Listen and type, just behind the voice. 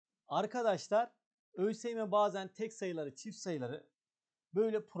Arkadaşlar ÖSYM bazen tek sayıları, çift sayıları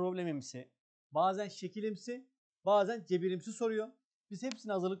böyle problemimsi, bazen şekilimsi, bazen cebirimsi soruyor. Biz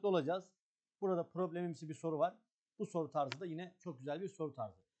hepsine hazırlıklı olacağız. Burada problemimsi bir soru var. Bu soru tarzı da yine çok güzel bir soru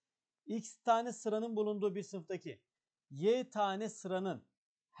tarzı. X tane sıranın bulunduğu bir sınıftaki Y tane sıranın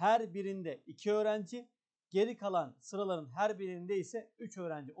her birinde 2 öğrenci, geri kalan sıraların her birinde ise 3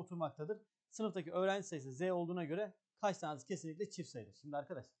 öğrenci oturmaktadır. Sınıftaki öğrenci sayısı Z olduğuna göre kaç tanesi kesinlikle çift sayıdır? Şimdi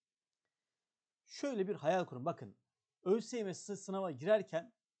arkadaşlar şöyle bir hayal kurun. Bakın ÖSYM sınava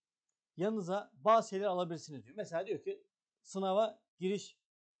girerken yanınıza bazı şeyler alabilirsiniz diyor. Mesela diyor ki sınava giriş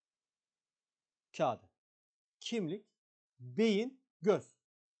kağıdı, kimlik, beyin, göz.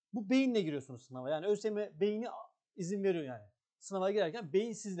 Bu beyinle giriyorsunuz sınava. Yani ÖSYM beyni izin veriyor yani. Sınava girerken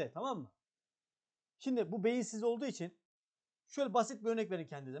beyin sizde, tamam mı? Şimdi bu beyin sizde olduğu için şöyle basit bir örnek verin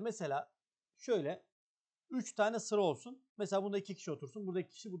kendinize. Mesela şöyle 3 tane sıra olsun. Mesela bunda 2 kişi otursun. Burada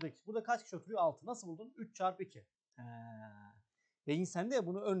 2 kişi, burada 2 kişi. Burada kaç kişi oturuyor? 6. Nasıl buldun? 3 çarpı 2. Beyin sende ya,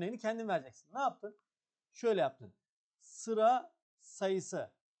 bunu örneğini kendin vereceksin. Ne yaptın? Şöyle yaptın. Sıra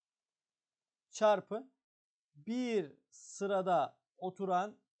sayısı çarpı bir sırada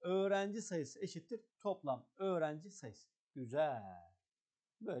oturan öğrenci sayısı eşittir toplam öğrenci sayısı. Güzel.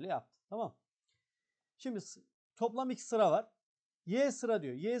 Böyle yaptın. Tamam. Şimdi toplam 2 sıra var. Y sıra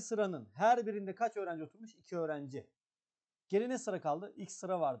diyor. Y sıranın her birinde kaç öğrenci oturmuş? 2 öğrenci. Geri ne sıra kaldı? X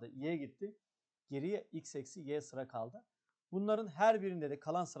sıra vardı. Y gitti. Geriye X eksi Y sıra kaldı. Bunların her birinde de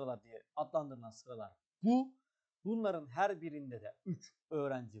kalan sıralar diye adlandırılan sıralar bu. Bunların her birinde de 3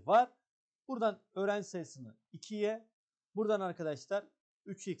 öğrenci var. Buradan öğrenci sayısını 2Y. Buradan arkadaşlar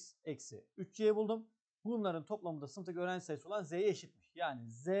 3X eksi 3Y buldum. Bunların toplamı da sınıftaki öğrenci sayısı olan Z'ye eşitmiş. Yani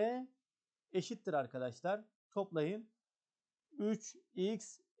Z eşittir arkadaşlar. Toplayın.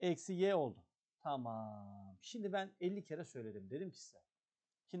 3X eksi Y oldu. Tamam. Şimdi ben 50 kere söyledim. Dedim ki size.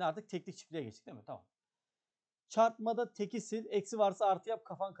 Şimdi artık teklik çiftliğe geçtik değil mi? Tamam. Çarpmada teki sil. Eksi varsa artı yap.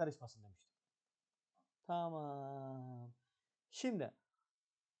 Kafan karışmasın demiştim. Tamam. Şimdi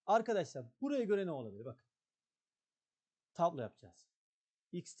arkadaşlar buraya göre ne olabilir? Bakın. Tablo yapacağız.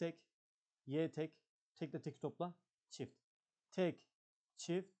 X tek. Y tek. Tekle teki topla. Çift. Tek.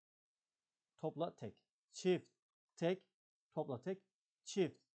 Çift. Topla tek. Çift. Tek. Topla tek.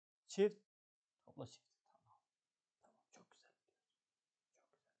 Çift. Çift. Topla çift. Tamam. Tamam. Çok güzel. Çok güzel.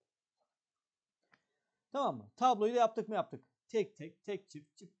 Tamam mı? Tabloyu da yaptık mı? Yaptık. Tek tek, tek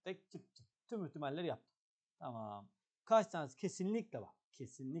çift, çift tek, çift çift. Tüm ihtimalleri yaptık. Tamam. Kaç tanesi? Kesinlikle var.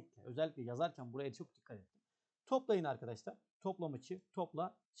 Kesinlikle. Özellikle yazarken buraya çok dikkat ettim. Toplayın arkadaşlar. Toplamı çift,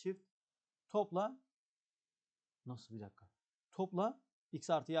 topla, çift, topla. Nasıl, bir dakika. Topla x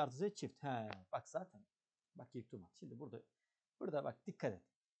artı y artı z çift. He, bak zaten. Bak Yektug. Şimdi burada bak dikkat et.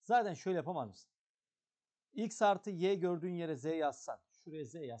 Zaten şöyle yapamaz mısın? X artı y gördüğün yere z yazsan. Şuraya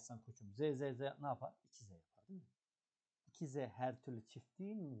z yazsan koçum. Z ne yapar? 2z yapar değil mi? 2z her türlü çift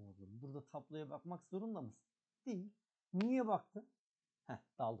değil mi oğlum? Burada tabloya bakmak zorunda mısın? Değil. Niye baktın?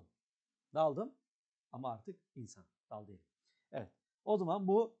 Daldım. Daldım ama artık insan. Dal değilim. Evet. O zaman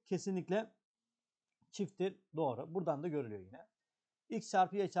bu kesinlikle çifttir. Doğru. Buradan da görülüyor yine. X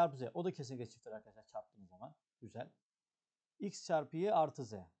çarpı y çarpı z. O da kesinlikle çifttir arkadaşlar. Çarptığımız zaman. Güzel. X çarpı y artı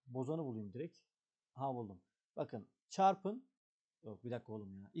z. Bozanı bulayım direkt. Ha, buldum. Bakın çarpın. Yok bir dakika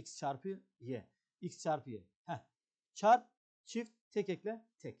oğlum ya. X çarpı y. X çarpı y. Çarp, çift, tek ekle,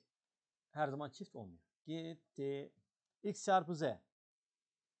 tek. Her zaman çift olmuyor. Gitti. X çarpı z.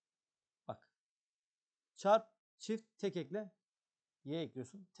 Bak. Çarp, çift, tek ekle. Y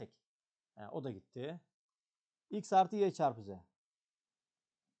ekliyorsun, tek. O da gitti. X artı y çarpı z.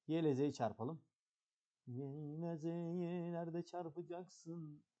 Y ile z'yi çarpalım. Y ile z'yi nerede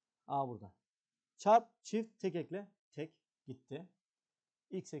çarpacaksın? Burada. Çarp, çift, tek ekle, tek. Gitti.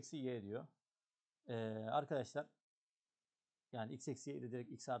 X eksi y diyor. Arkadaşlar yani x eksi y'yi de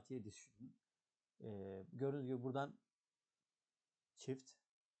direkt x artı y düşünün. Gördüğünüz gibi buradan çift,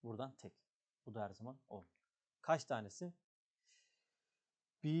 buradan tek. Bu da her zaman 10. Kaç tanesi?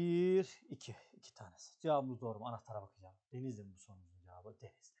 1, 2. 2 tanesi. Cevabımız doğru mu? Anahtara bakacağım. Denizli mi bu sorumuzun cevabı?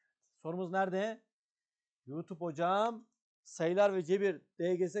 Denizli. Sorumuz nerede? YouTube hocam. Sayılar ve cebir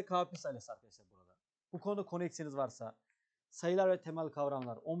DGS KP sayısı arkadaşlar burada. Bu konuda konu eksiğiniz varsa sayılar ve temel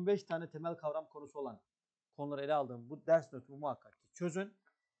kavramlar 15 tane temel kavram konusu olan konuları ele aldığım bu ders notunu muhakkak ki çözün.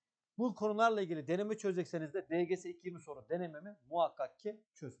 Bu konularla ilgili deneme çözecekseniz de DGS 220 soru denememi muhakkak ki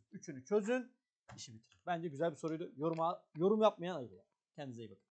çözün. Üçünü çözün, işi bitirin. Bence güzel bir soruydu. Yorum yapmayan ayırıyor. Kendinize iyi bakın.